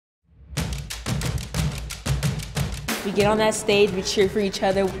We get on that stage, we cheer for each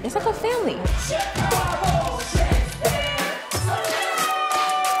other. It's like a family.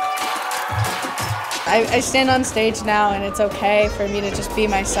 I stand on stage now and it's okay for me to just be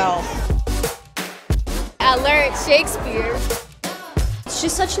myself. I learned Shakespeare. It's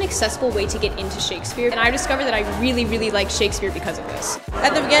just such an accessible way to get into Shakespeare, and I discovered that I really, really like Shakespeare because of this.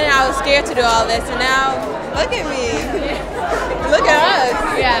 At the beginning I was scared to do all this, and now look at me. Look at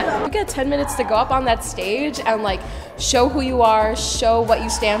us. Yeah. You get 10 minutes to go up on that stage and like show who you are, show what you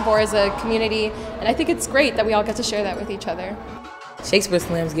stand for as a community, and I think it's great that we all get to share that with each other. Shakespeare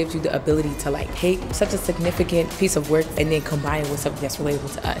Slams gives you the ability to like take such a significant piece of work and then combine it with something that's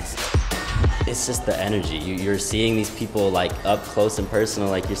relatable to us. It's just the energy. You're seeing these people like up close and personal,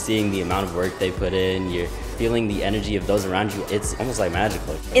 like you're seeing the amount of work they put in, you're feeling the energy of those around you. It's almost like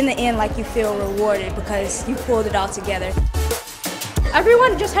magical. In the end, like you feel rewarded because you pulled it all together.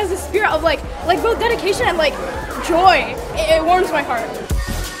 Everyone just has this spirit of like both dedication and like joy. It warms my heart.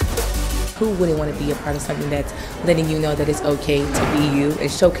 Who wouldn't want to be a part of something that's letting you know that it's okay to be you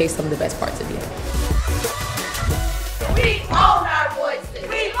and showcase some of the best parts of you? We own our voices.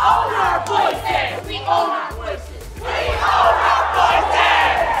 We own our voices. We own our voices.